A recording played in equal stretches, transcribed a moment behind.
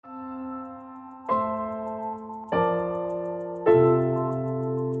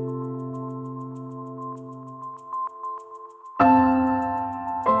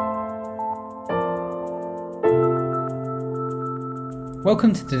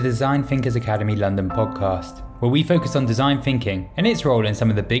Welcome to the Design Thinkers Academy London podcast, where we focus on design thinking and its role in some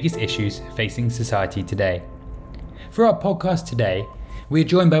of the biggest issues facing society today. For our podcast today, we are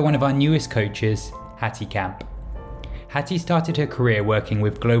joined by one of our newest coaches, Hattie Camp. Hattie started her career working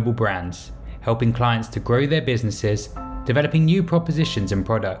with global brands, helping clients to grow their businesses, developing new propositions and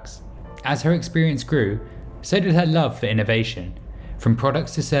products. As her experience grew, so did her love for innovation. From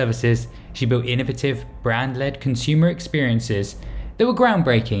products to services, she built innovative, brand-led consumer experiences that were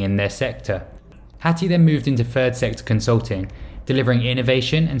groundbreaking in their sector. Hattie then moved into third sector consulting, delivering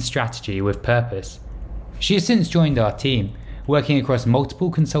innovation and strategy with purpose. She has since joined our team, working across multiple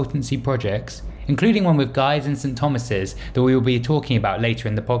consultancy projects, including one with Guy's and St Thomas's that we will be talking about later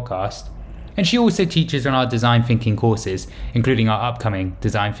in the podcast. And she also teaches on our design thinking courses, including our upcoming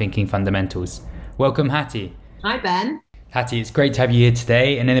Design Thinking Fundamentals. Welcome, Hattie. Hi, Ben. Hattie, it's great to have you here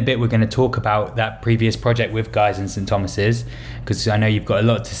today, and in a bit we're going to talk about that previous project with Guy's and St Thomas's, because I know you've got a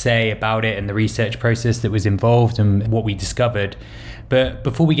lot to say about it and the research process that was involved and what we discovered. But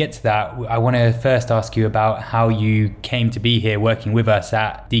before we get to that, I want to first ask you about how you came to be here working with us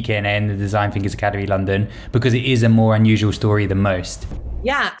at DKNA and the Design Thinkers Academy London, because it is a more unusual story than most.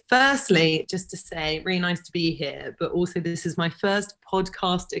 Yeah, firstly, just to say, really nice to be here, but also this is my first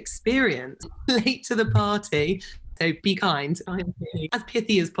podcast experience. Late to the party. So be kind. I'm as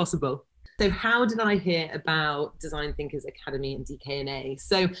pithy as possible. So how did I hear about Design Thinkers Academy and DKNA?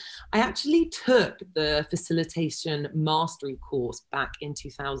 So I actually took the Facilitation Mastery course back in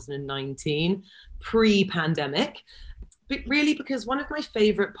 2019, pre-pandemic, but really because one of my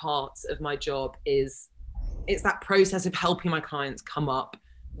favorite parts of my job is it's that process of helping my clients come up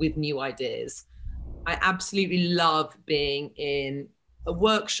with new ideas. I absolutely love being in a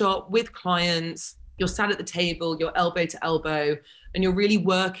workshop with clients. You're sat at the table, you're elbow to elbow, and you're really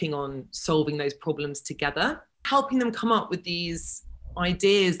working on solving those problems together, helping them come up with these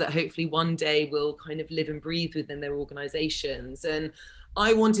ideas that hopefully one day will kind of live and breathe within their organizations. And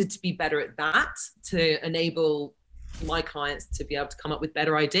I wanted to be better at that, to enable my clients to be able to come up with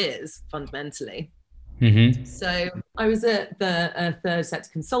better ideas fundamentally. Mm-hmm. So I was at the third sector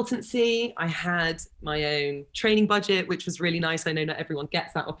consultancy. I had my own training budget, which was really nice. I know not everyone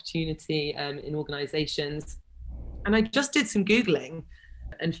gets that opportunity in organizations. And I just did some Googling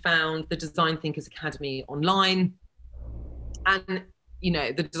and found the Design Thinkers Academy online. And, you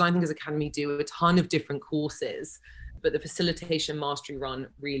know, the Design Thinkers Academy do a ton of different courses, but the Facilitation Mastery Run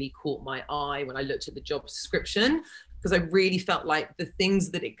really caught my eye when I looked at the job description, because I really felt like the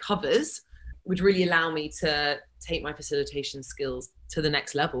things that it covers would really allow me to take my facilitation skills to the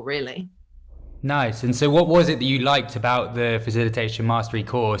next level, really. Nice. And so what was it that you liked about the Facilitation Mastery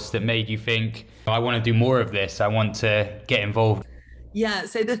course that made you think, I want to do more of this, I want to get involved? Yeah,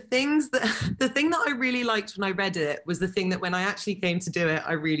 so the thing that I really liked when I read it was the thing that when I actually came to do it,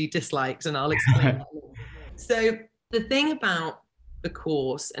 I really disliked, and I'll explain that. So the thing about the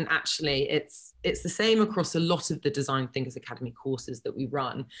course, and actually it's the same across a lot of the Design Thinkers Academy courses that we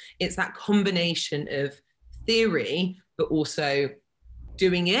run, it's that combination of theory but also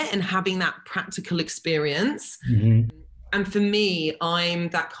doing it and having that practical experience. Mm-hmm. And for me, I'm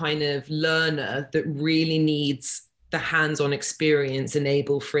that kind of learner that really needs the hands-on experience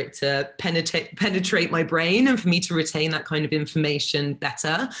enabled for it to penetrate my brain and for me to retain that kind of information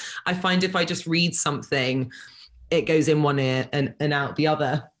better. I find if I just read something, it goes in one ear and out the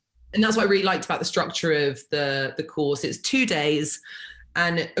other. And that's what I really liked about the structure of the course. It's 2 days.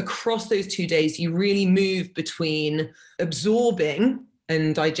 And across those 2 days, you really move between absorbing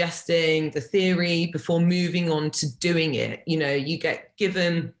and digesting the theory before moving on to doing it. You know, you get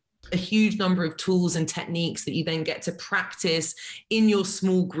given a huge number of tools and techniques that you then get to practice in your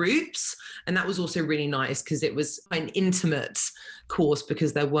small groups. And that was also really nice because it was an intimate course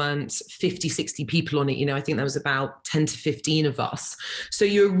because there weren't 50, 60 people on it. You know, I think there was about 10 to 15 of us. So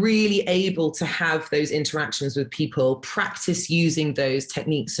you're really able to have those interactions with people, practice using those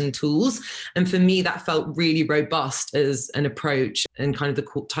techniques and tools. And for me, that felt really robust as an approach and kind of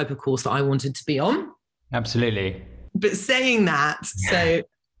the type of course that I wanted to be on. Absolutely. But saying that, so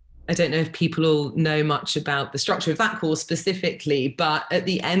I don't know if people all know much about the structure of that course specifically, but at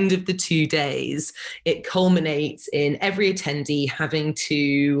the end of the 2 days, it culminates in every attendee having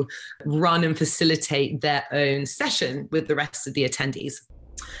to run and facilitate their own session with the rest of the attendees.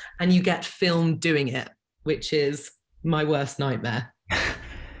 And you get filmed doing it, which is my worst nightmare.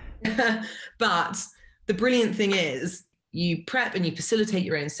 But the brilliant thing is, you prep and you facilitate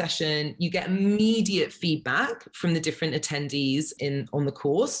your own session, you get immediate feedback from the different attendees on the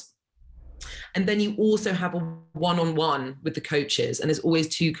course. And then you also have a one-on-one with the coaches, and there's always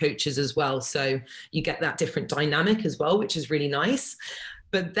two coaches as well. So you get that different dynamic as well, which is really nice.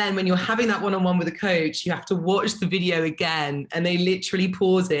 But then when you're having that one-on-one with a coach, you have to watch the video again, and they literally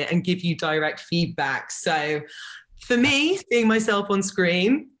pause it and give you direct feedback. So for me, seeing myself on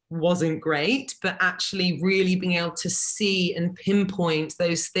screen wasn't great, but actually really being able to see and pinpoint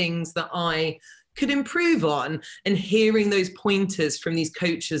those things that I could improve on, and hearing those pointers from these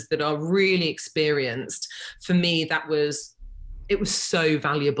coaches that are really experienced, for me, it was so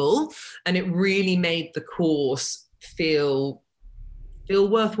valuable, and it really made the course feel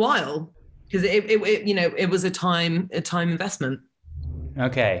worthwhile, because it was a time investment.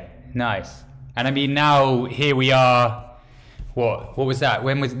 Okay, nice. And I mean, now here we are. What was that?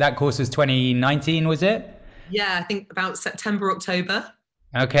 When was that course? Was 2019, was it? Yeah, I think about September, October.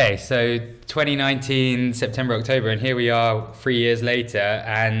 Okay, so 2019, September, October, and here we are 3 years later.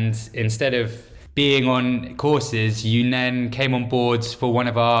 And instead of being on courses, you then came on board for one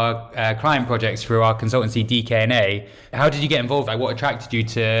of our client projects through our consultancy, DK&A. How did you get involved? Like, what attracted you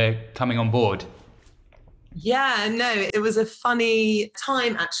to coming on board? Yeah, no, it was a funny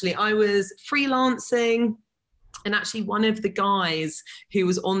time, actually. I was freelancing, and actually one of the guys who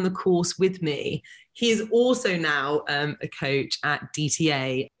was on the course with me, he is also now a coach at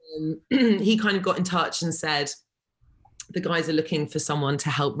DTA. He kind of got in touch and said, the guys are looking for someone to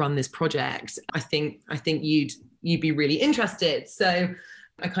help run this project. I think you'd be really interested. So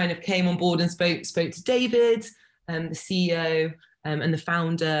I kind of came on board and spoke to David, the CEO and the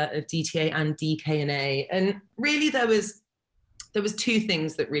founder of DTA and DK&A. And really there was two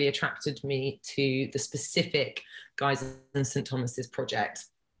things that really attracted me to the specific Guy's and St Thomas's project.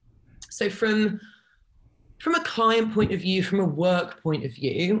 So from a client point of view, from a work point of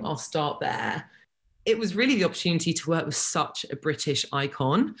view, I'll start there. It was really the opportunity to work with such a British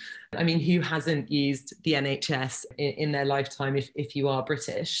icon. I mean, who hasn't used the NHS in their lifetime if you are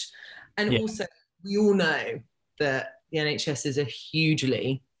British? And also, we all know that the NHS is a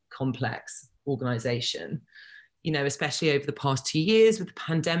hugely complex organisation. You know, especially over the past 2 years with the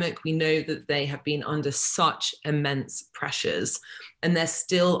pandemic, we know that they have been under such immense pressures, and they're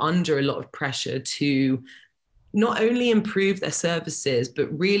still under a lot of pressure to not only improve their services, but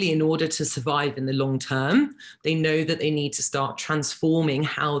really in order to survive in the long term, they know that they need to start transforming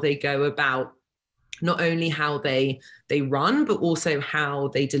how they go about not only how they run, but also how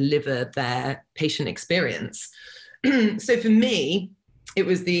they deliver their patient experience. So for me, it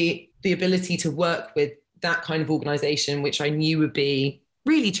was the ability to work with that kind of organization, which I knew would be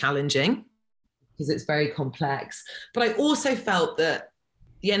really challenging because it's very complex. But I also felt that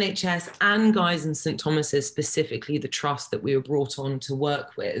the NHS and Guy's and St Thomas's, specifically the trust that we were brought on to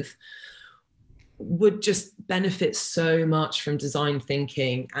work with, would just benefit so much from design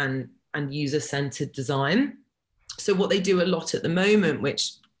thinking and user-centered design. So what they do a lot at the moment,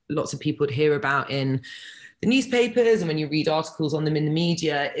 which lots of people would hear about in the newspapers and when you read articles on them in the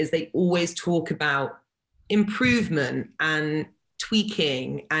media, is they always talk about improvement and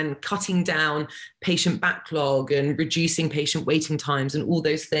tweaking and cutting down patient backlog and reducing patient waiting times and all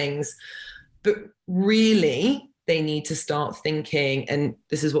those things. But really, they need to start thinking, and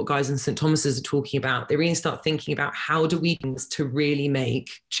this is what Guy's and St Thomas's are talking about, they really start thinking about how do we to really make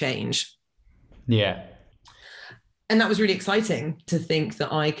change. Yeah. And that was really exciting to think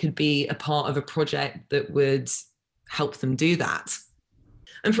that I could be a part of a project that would help them do that.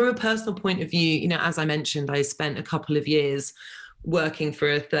 And from a personal point of view, you know, as I mentioned, I spent a couple of years working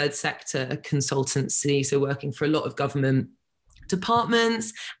for a third sector consultancy, so working for a lot of government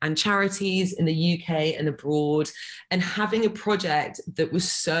departments and charities in the UK and abroad, and having a project that was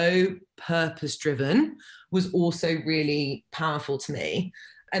so purpose-driven was also really powerful to me.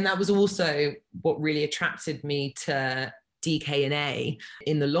 And that was also what really attracted me to DK&A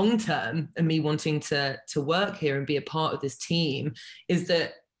in the long term, and me wanting to work here and be a part of this team, is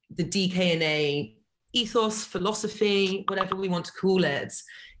that the DK&A ethos, philosophy, whatever we want to call it,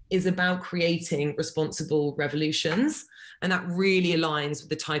 is about creating responsible revolutions. And that really aligns with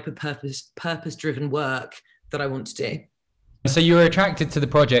the type of purpose-driven work that I want to do. So you were attracted to the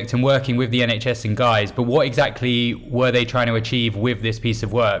project and working with the NHS and Guy's, but what exactly were they trying to achieve with this piece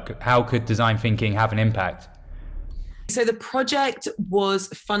of work? How could design thinking have an impact? So the project was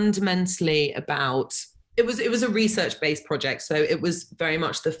fundamentally about, it was a research-based project. So it was very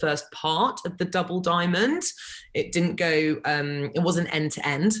much the first part of the double diamond. It didn't go, it wasn't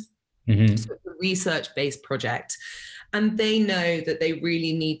end-to-end. Mm-hmm. So it's a research-based project. And they know that they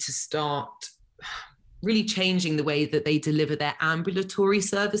really need to start really changing the way that they deliver their ambulatory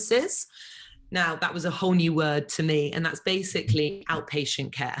services. Now, that was a whole new word to me, and that's basically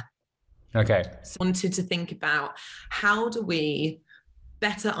outpatient care. Okay. So I wanted to think about how do we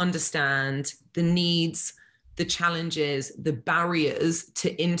better understand the needs, the challenges, the barriers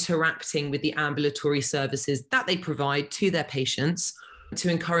to interacting with the ambulatory services that they provide to their patients, to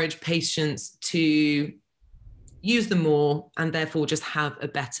encourage patients to use them more and therefore just have a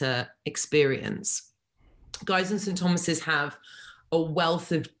better experience. Guy's and St Thomas's have a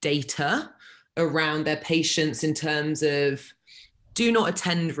wealth of data around their patients in terms of do not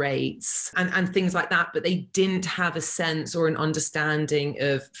attend rates and things like that, but they didn't have a sense or an understanding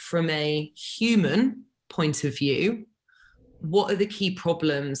of, from a human point of view, what are the key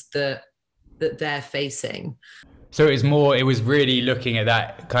problems that they're facing. So it was really looking at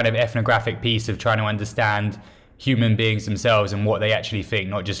that kind of ethnographic piece of trying to understand human beings themselves and what they actually think,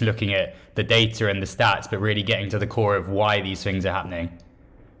 not just looking at the data and the stats, but really getting to the core of why these things are happening.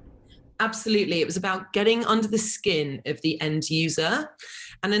 Absolutely. It was about getting under the skin of the end user.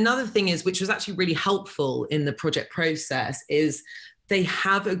 And another thing is, which was actually really helpful in the project process, is they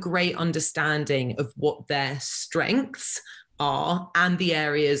have a great understanding of what their strengths are and the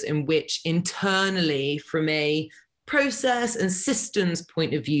areas in which internally, from a process and systems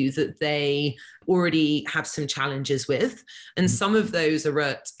point of view, that they already have some challenges with. And some of those are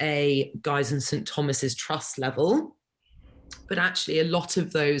at a Guy's and St Thomas's Trust level, but actually a lot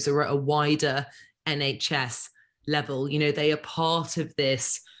of those are at a wider NHS level. You know, they are part of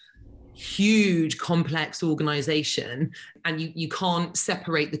this huge complex organization, and you can't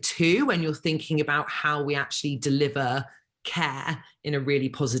separate the two when you're thinking about how we actually deliver care in a really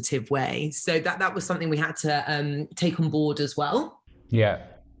positive way. So that was something we had to take on board as well. Yeah.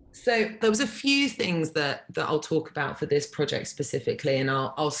 So there was a few things that I'll talk about for this project specifically, and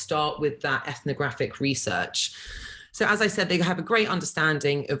I'll start with that ethnographic research. So as I said, they have a great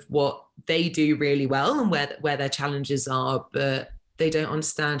understanding of what they do really well and where their challenges are, but they don't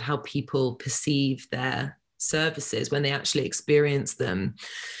understand how people perceive their services when they actually experience them.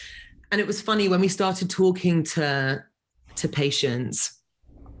 And it was funny when we started talking to patients,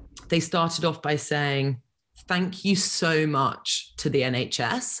 they started off by saying, thank you so much to the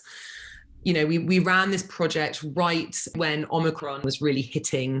NHS. You know, we ran this project right when Omicron was really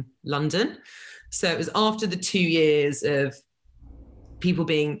hitting London. So it was after the 2 years of people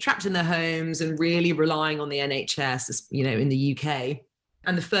being trapped in their homes and really relying on the NHS, you know, in the UK.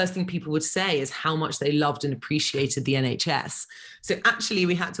 And the first thing people would say is how much they loved and appreciated the NHS. So actually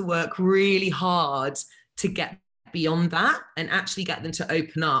we had to work really hard to get beyond that and actually get them to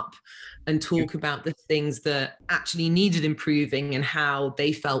open up and talk about the things that actually needed improving and how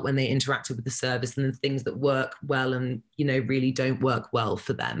they felt when they interacted with the service, and the things that work well and, you know, really don't work well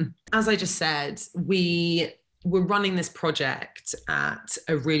for them. As I just said, we were running this project at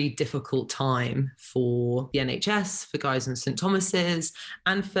a really difficult time for the NHS, for Guy's and St Thomas's,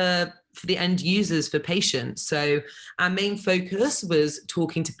 and for the end users, for patients. So our main focus was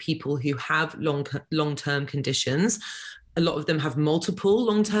talking to people who have long-term conditions. A lot of them have multiple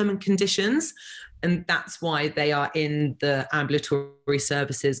long-term conditions, and that's why they are in the ambulatory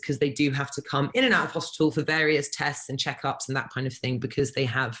services, because they do have to come in and out of hospital for various tests and checkups and that kind of thing, because they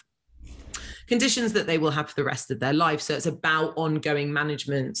have conditions that they will have for the rest of their life. So it's about ongoing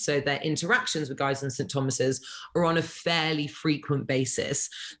management. So their interactions with Guy's and St Thomas's are on a fairly frequent basis.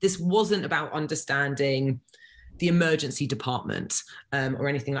 This wasn't about understanding the emergency department or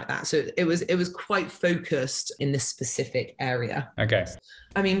anything like that. So it was quite focused in this specific area. Okay.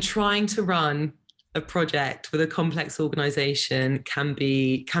 I mean, trying to run a project with a complex organization can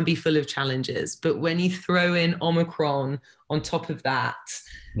be full of challenges, but when you throw in Omicron on top of that,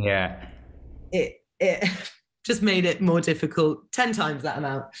 yeah, it just made it more difficult, 10 times that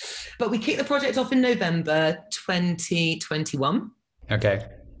amount. But we kicked the project off in November 2021. Okay.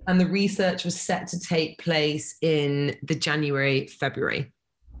 And the research was set to take place in the January, February.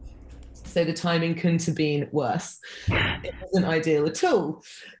 So the timing couldn't have been worse. It wasn't ideal at all.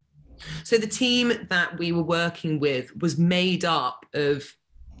 So the team that we were working with was made up of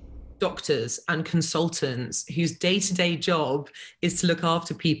doctors and consultants whose day-to-day job is to look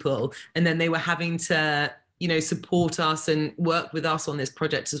after people. And then they were having to, you know, support us and work with us on this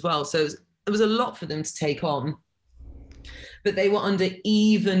project as well. So it was a lot for them to take on. But they were under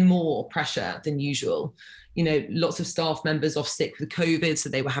even more pressure than usual. You know, lots of staff members off sick with COVID, so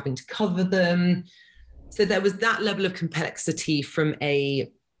they were having to cover them. So there was that level of complexity from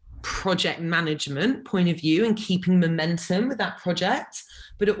a project management point of view and keeping momentum with that project.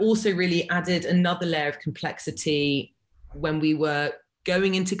 But it also really added another layer of complexity when we were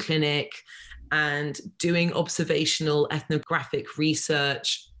going into clinic and doing observational ethnographic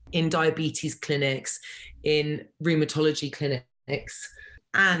research in diabetes clinics, in rheumatology clinics.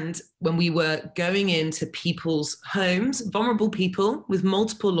 And when we were going into people's homes, vulnerable people with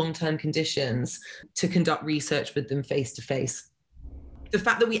multiple long-term conditions, to conduct research with them face to face. The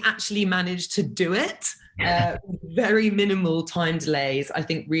fact that we actually managed to do it, very minimal time delays, I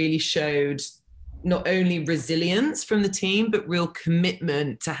think really showed not only resilience from the team, but real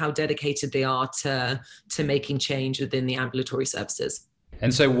commitment to how dedicated they are to making change within the ambulatory services.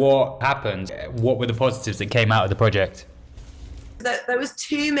 And so what happened? What were the positives that came out of the project? There was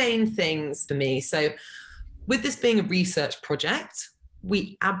two main things for me. So with this being a research project,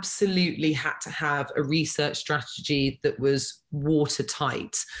 we absolutely had to have a research strategy that was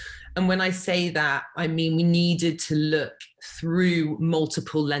watertight. And when I say that, I mean we needed to look through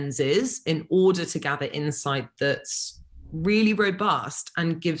multiple lenses in order to gather insight that's really robust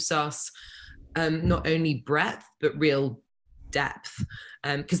and gives us not only breadth, but real depth.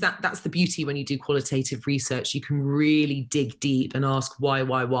 Because that's the beauty when you do qualitative research. You can really dig deep and ask why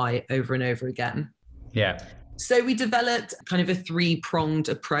over and over again. Yeah. So we developed kind of a three-pronged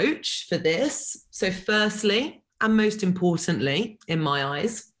approach for this. So firstly, and most importantly, in my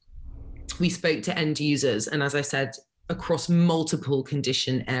eyes, we spoke to end users. And as I said, across multiple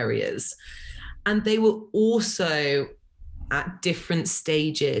condition areas. And they were also at different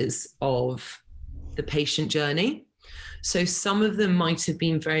stages of the patient journey. So some of them might have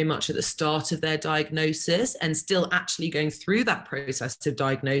been very much at the start of their diagnosis and still actually going through that process of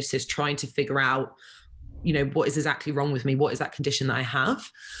diagnosis, trying to figure out, what is exactly wrong with me? What is that condition that I have?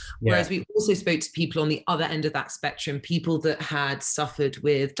 Yeah. Whereas we also spoke to people on the other end of that spectrum, people that had suffered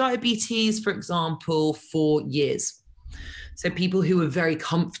with diabetes, for example, for years. So people who were very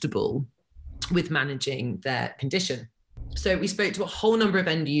comfortable with managing their condition. So we spoke to a whole number of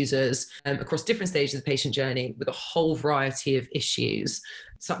end users across different stages of the patient journey with a whole variety of issues,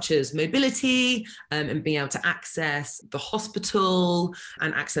 such as mobility and being able to access the hospital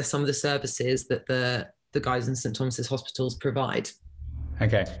and access some of the services that the Guy's and St Thomas's hospitals provide.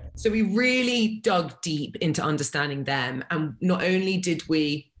 Okay. So we really dug deep into understanding them. And not only did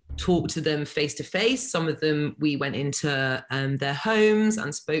we talk to them face to face, some of them we went into their homes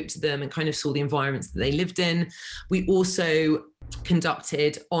and spoke to them and kind of saw the environments that they lived in. We also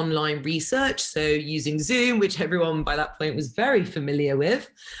conducted online research, so using Zoom, which everyone by that point was very familiar with.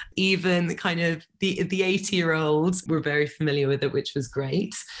 Even kind of the 80-year-olds were very familiar with it, which was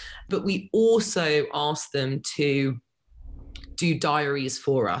great. But we also asked them to do diaries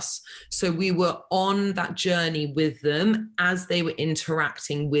for us. So we were on that journey with them as they were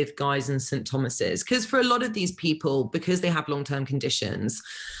interacting with Guy's and St Thomas's. Because for a lot of these people, because they have long-term conditions,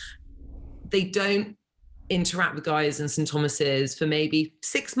 they don't interact with Guy's and St Thomas's for maybe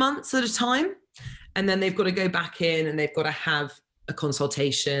 6 months at a time. And then they've got to go back in and they've got to have a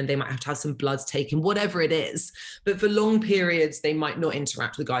consultation. They might have to have some bloods taken, whatever it is. But for long periods, they might not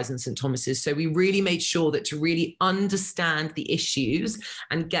interact with Guy's and St Thomas's. So we really made sure that to really understand the issues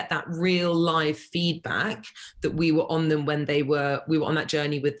and get that real live feedback, that we were on them when we were on that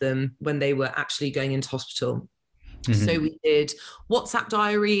journey with them when they were actually going into hospital. Mm-hmm. So we did WhatsApp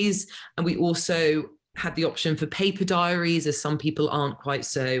diaries, and we also had the option for paper diaries, as some people aren't quite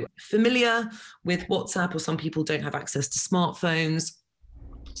so familiar with WhatsApp, or some people don't have access to smartphones.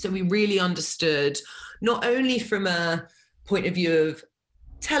 So we really understood, not only from a point of view of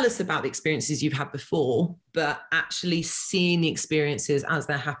tell us about the experiences you've had before, but actually seeing the experiences as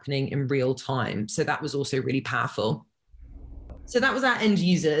they're happening in real time. So that was also really powerful. So that was our end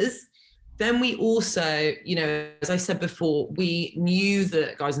users. Then we also, as I said before, we knew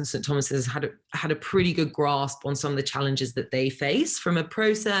that Guy's and St Thomas's had a pretty good grasp on some of the challenges that they face from a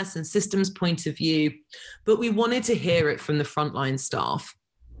process and systems point of view, but we wanted to hear it from the frontline staff.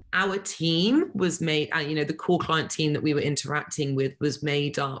 Our team was made, the core client team that we were interacting with was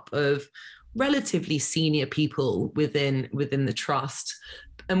made up of relatively senior people within the trust.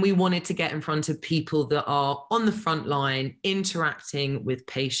 And we wanted to get in front of people that are on the front line, interacting with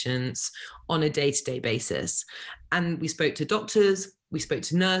patients on a day-to-day basis. And we spoke to doctors, we spoke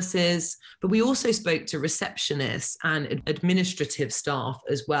to nurses, but we also spoke to receptionists and administrative staff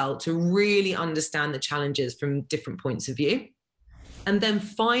as well, to really understand the challenges from different points of view. And then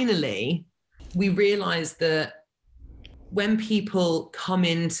finally, we realized that when people come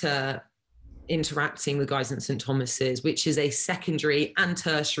into interacting with Guy's and St Thomas's, which is a secondary and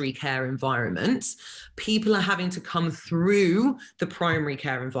tertiary care environment, people are having to come through the primary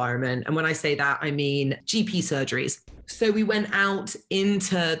care environment. And when I say that, I mean GP surgeries. So we went out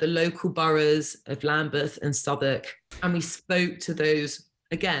into the local boroughs of Lambeth and Southwark, and we spoke to those,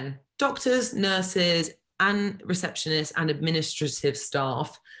 again, doctors, nurses, and receptionists and administrative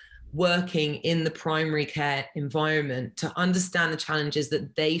staff working in the primary care environment to understand the challenges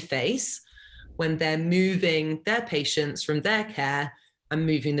that they face when they're moving their patients from their care and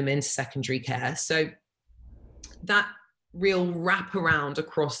moving them into secondary care. So that real wraparound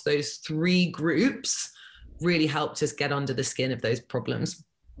across those three groups really helped us get under the skin of those problems.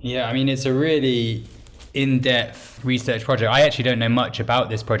 Yeah, I mean, it's a really in-depth research project. I actually don't know much about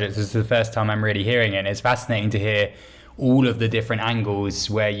this project. This is the first time I'm really hearing it. And it's fascinating to hear all of the different angles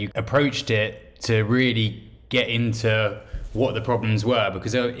where you approached it to really get into what the problems were.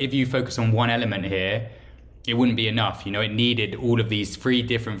 Because if you focus on one element here, it wouldn't be enough. You know, it needed all of these three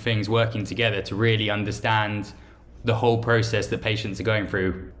different things working together to really understand the whole process that patients are going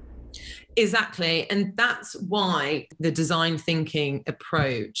through. Exactly. And that's why the design thinking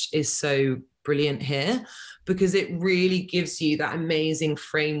approach is so brilliant here, because it really gives you that amazing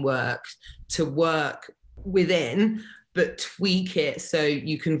framework to work within, but tweak it so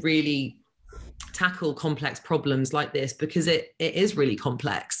you can really tackle complex problems like this, because it is really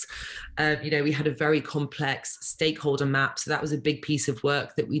complex. We had a very complex stakeholder map. So that was a big piece of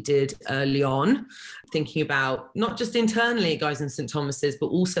work that we did early on, thinking about not just internally at Guy's and St Thomas's, but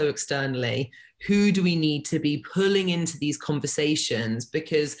also externally. Who do we need to be pulling into these conversations?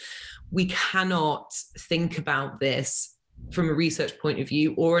 Because we cannot think about this from a research point of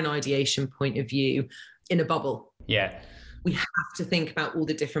view or an ideation point of view in a bubble. Yeah. We have to think about all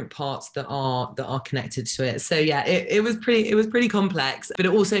the different parts that are connected to it. So yeah, it was pretty complex, but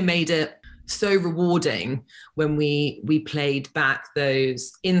it also made it so rewarding when we played back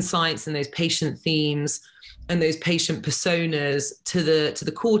those insights and those patient themes and those patient personas to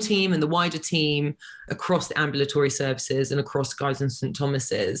the core team and the wider team across the ambulatory services and across Guy's and St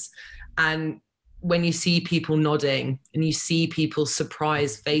Thomas's. And when you see people nodding and you see people's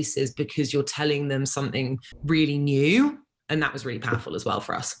surprised faces because you're telling them something really new, and that was really powerful as well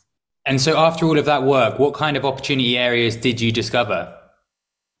for us. And so after all of that work, what kind of opportunity areas did you discover?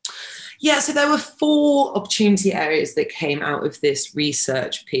 Yeah, so there were 4 opportunity areas that came out of this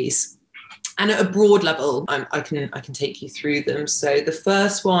research piece. And at a broad level, I can take you through them. So the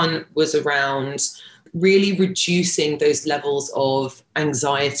first one was around really reducing those levels of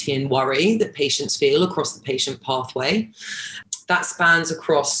anxiety and worry that patients feel across the patient pathway. That spans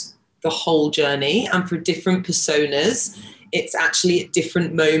across the whole journey, and for different personas, it's actually at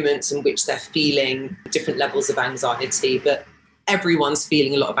different moments in which they're feeling different levels of anxiety, but everyone's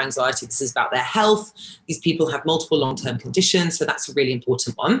feeling a lot of anxiety. This is about their health. These people have multiple long-term conditions, so that's a really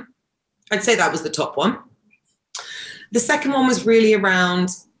important one. I'd say that was the top one. The second one was really around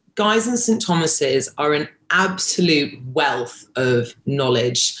Guy's and St Thomas's are an absolute wealth of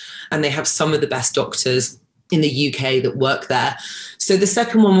knowledge, and they have some of the best doctors in the UK that work there. So the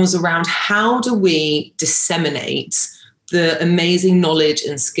second one was around how do we disseminate the amazing knowledge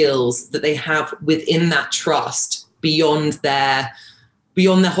and skills that they have within that trust beyond their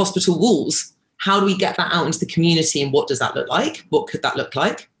hospital walls. How do we get that out into the community, and what does that look like? What could that look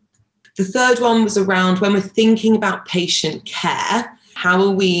like? The third one was around when we're thinking about patient care, how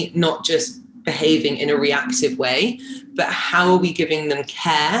are we not just behaving in a reactive way, but how are we giving them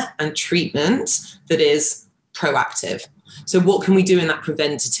care and treatment that is proactive? So what can we do in that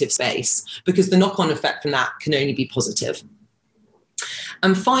preventative space? Because the knock-on effect from that can only be positive.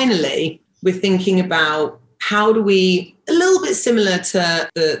 And finally, we're thinking about how do we, a little bit similar to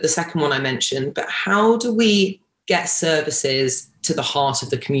the second one I mentioned, but how do we get services to the heart of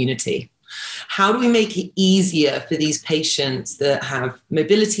the community? How do we make it easier for these patients that have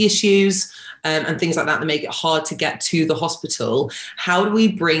mobility issues and things like that make it hard to get to the hospital? How do we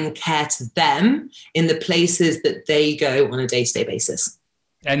bring care to them in the places that they go on a day-to-day basis?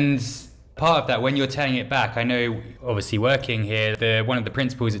 And part of that, when you're telling it back, I know obviously working here, one of the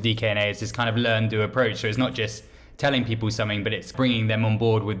principles at DKNA is this kind of learn, do approach. So it's not just telling people something, but it's bringing them on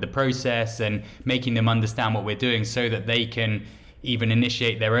board with the process and making them understand what we're doing so that they can even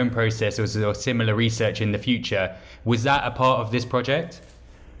initiate their own process or similar research in the future. Was that a part of this project?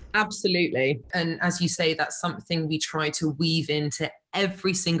 Absolutely. And as you say, that's something we try to weave into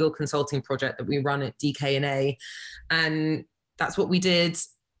every single consulting project that we run at DKNA. And that's what we did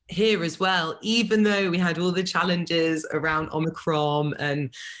here as well, even though we had all the challenges around Omicron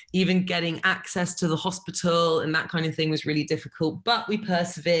and even getting access to the hospital and that kind of thing was really difficult, but we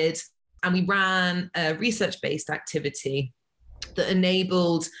persevered and we ran a research-based activity that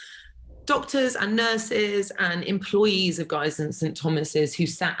enabled doctors and nurses and employees of Guy's and St Thomas's who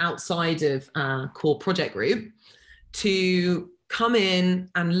sat outside of our core project group to come in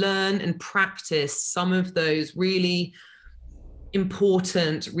and learn and practice some of those really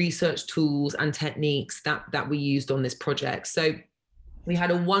important research tools and techniques that we used on this project. So We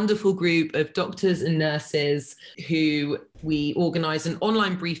had a wonderful group of doctors and nurses who we organised an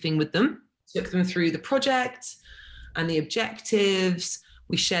online briefing with them, took them through the project and the objectives.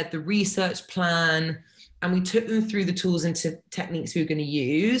 We shared the research plan, and we took them through the tools and techniques we were going to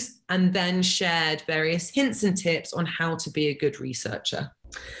use, and then shared various hints and tips on how to be a good researcher.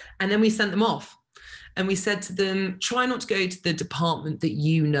 And then we sent them off, and we said to them, try not to go to the department that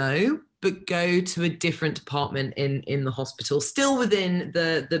you know, but go to a different department in the hospital, still within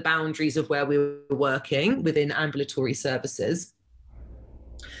the boundaries of where we were working, within ambulatory services,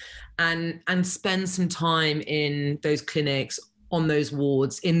 and spend some time in those clinics, on those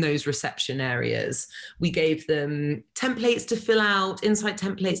wards, in those reception areas. We gave them templates to fill out, insight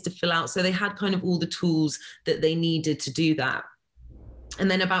templates to fill out, so they had kind of all the tools that they needed to do that. And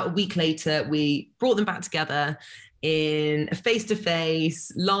then about a week later, we brought them back together in a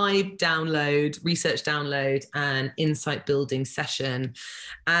face-to-face live download, research download, and insight building session.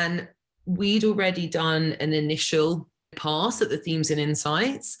 And we'd already done an initial pass at the themes and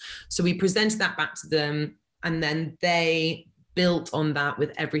insights. So we presented that back to them, and then they built on that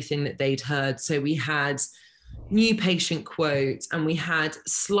with everything that they'd heard. So we had new patient quotes, and we had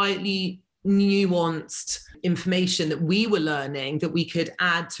slightly nuanced information that we were learning that we could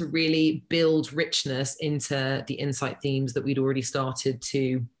add to really build richness into the insight themes that we'd already started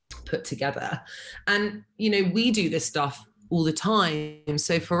to put together. And, we do this stuff all the time.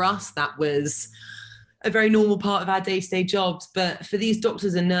 So for us, that was a very normal part of our day-to-day jobs. But for these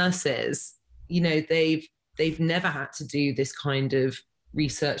doctors and nurses, they've never had to do this kind of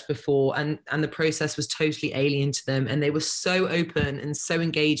research before, and the process was totally alien to them, and they were so open and so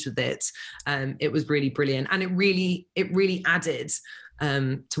engaged with it. It was really brilliant, and it really added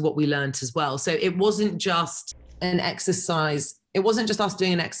to what we learned as well. So it wasn't just an exercise. It wasn't just us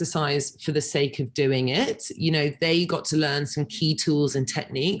doing an exercise for the sake of doing it. They got to learn some key tools and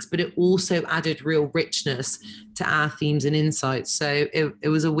techniques, but it also added real richness to our themes and insights. So it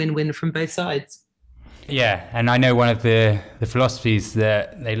was a win-win from both sides. Yeah, and I know one of the philosophies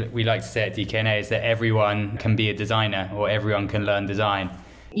that we like to say at DKNA is that everyone can be a designer, or everyone can learn design.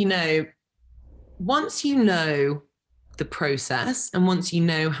 Once you know the process, and once you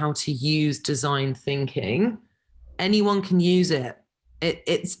know how to use design thinking, anyone can use it.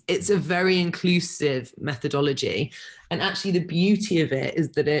 It's a very inclusive methodology. And actually the beauty of it is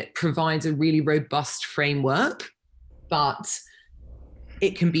that it provides a really robust framework, but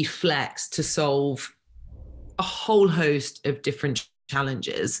it can be flexed to solve a whole host of different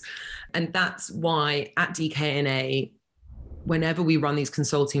challenges. And that's why at DKNA, whenever we run these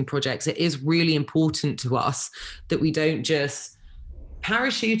consulting projects, it is really important to us that we don't just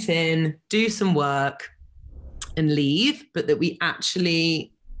parachute in, do some work and leave, but that we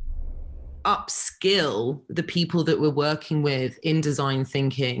actually upskill the people that we're working with in design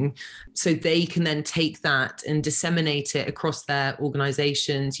thinking, so they can then take that and disseminate it across their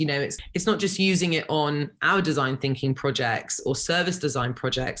organizations. It's not just using it on our design thinking projects or service design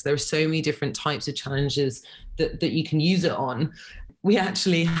projects. There are so many different types of challenges that you can use it on. We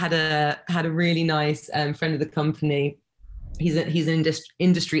actually had a really nice friend of the company. He's an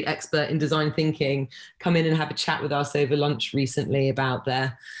industry expert in design thinking, come in and have a chat with us over lunch recently about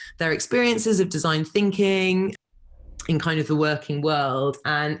their experiences of design thinking in kind of the working world.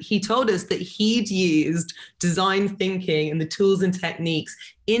 And he told us that he'd used design thinking and the tools and techniques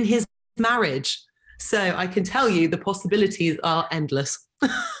in his marriage. So I can tell you the possibilities are endless.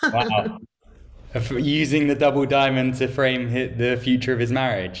 Wow. Using the double diamond to frame the future of his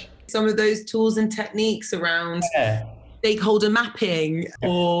marriage. Some of those tools and techniques around stakeholder mapping,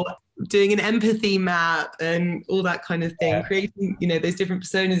 or doing an empathy map and all that kind of thing, creating, those different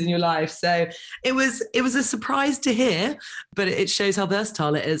personas in your life. So it was a surprise to hear, but it shows how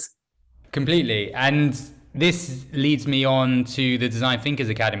versatile it is. Completely. And this leads me on to the Design Thinkers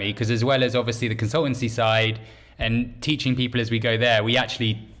Academy, because as well as obviously the consultancy side and teaching people as we go there, we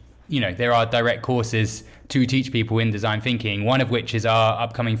actually, there are direct courses to teach people in design thinking, one of which is our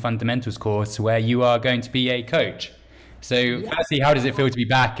upcoming fundamentals course, where you are going to be a coach. So firstly, how does it feel to be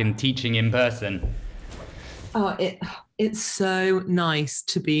back and teaching in person? Oh, it's so nice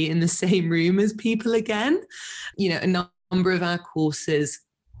to be in the same room as people again. A number of our courses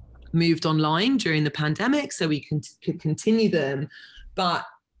moved online during the pandemic, so we could continue them. But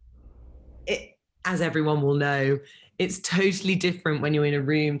as everyone will know, it's totally different when you're in a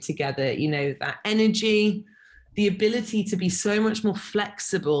room together. That energy, the ability to be so much more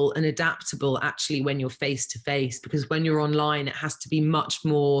flexible and adaptable actually when you're face to face, because when you're online, it has to be much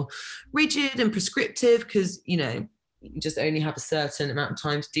more rigid and prescriptive, because, you just only have a certain amount of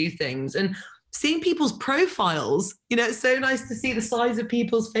time to do things. And seeing people's profiles. It's so nice to see the size of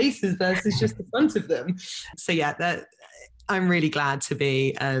people's faces versus just the front of them. So yeah, I'm really glad to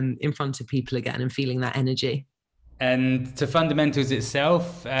be in front of people again and feeling that energy. And to Fundamentals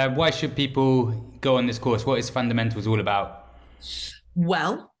itself, why should people go on this course? What is Fundamentals all about?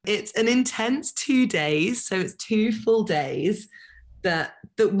 Well, it's an intense 2 days. So it's 2 full days that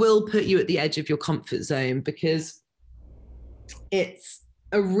will put you at the edge of your comfort zone, because it's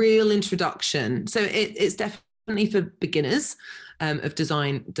a real introduction. So it's definitely for beginners of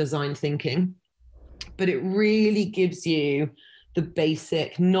design thinking, but it really gives you the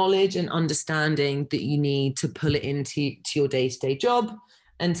basic knowledge and understanding that you need to pull it into your day-to-day job,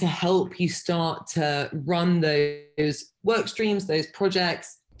 and to help you start to run those work streams, those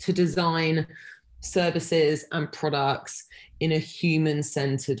projects, to design services and products in a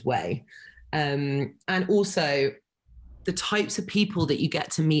human-centered way. And also the types of people that you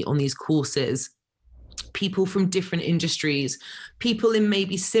get to meet on these courses, people from different industries, people in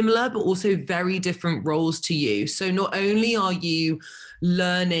maybe similar but also very different roles to you. So not only are you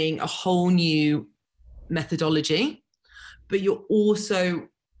learning a whole new methodology, but you're also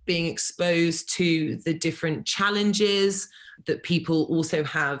being exposed to the different challenges that people also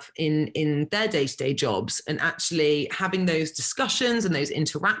have in their day-to-day jobs, and actually having those discussions and those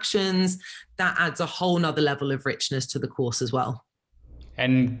interactions, that adds a whole nother level of richness to the course as well.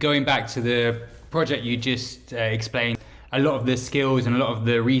 And going back to the project you just explained, a lot of the skills and a lot of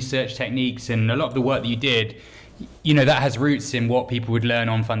the research techniques and a lot of the work that you did, that has roots in what people would learn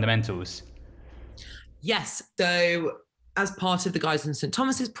on Fundamentals. Yes. So as part of the Guy's and St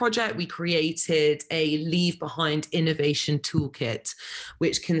Thomas's project, we created a Leave Behind Innovation Toolkit,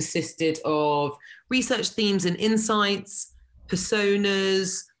 which consisted of research themes and insights,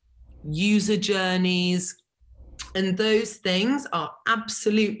 personas, user journeys. And those things are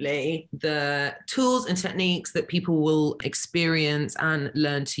absolutely the tools and techniques that people will experience and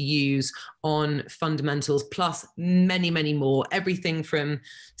learn to use on Fundamentals, plus many, many more. Everything from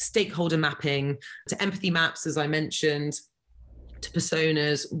stakeholder mapping to empathy maps, as I mentioned, to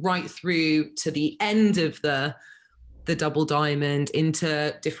personas, right through to the end of the double diamond,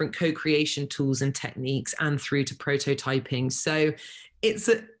 into different co-creation tools and techniques, and through to prototyping. So it's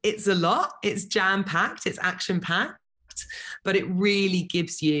a lot, it's jam-packed, it's action-packed, but it really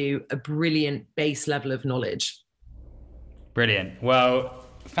gives you a brilliant base level of knowledge. Brilliant. Well,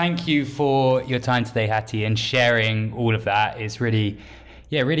 thank you for your time today, Hattie, and sharing all of that. It's really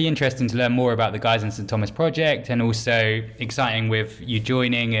interesting to learn more about the Guy's and St Thomas project, and also exciting with you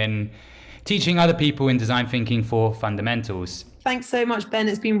joining and teaching other people in design thinking for Fundamentals. Thanks so much, Ben.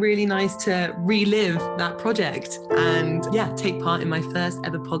 It's been really nice to relive that project and take part in my first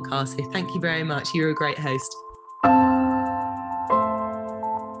ever podcast. So thank you very much. You're a great host.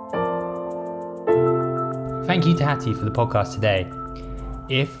 Thank you to Hattie for the podcast today.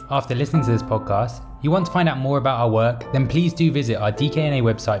 If, after listening to this podcast, you want to find out more about our work, then please do visit our DKNA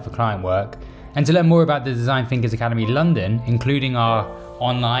website for client work. And to learn more about the Design Thinkers Academy London, including our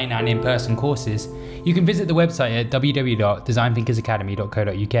online and in-person courses, you can visit the website at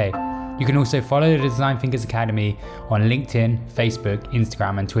www.designthinkersacademy.co.uk. You can also follow the Design Thinkers Academy on LinkedIn, Facebook,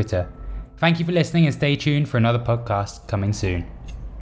 Instagram, and Twitter. Thank you for listening, and stay tuned for another podcast coming soon.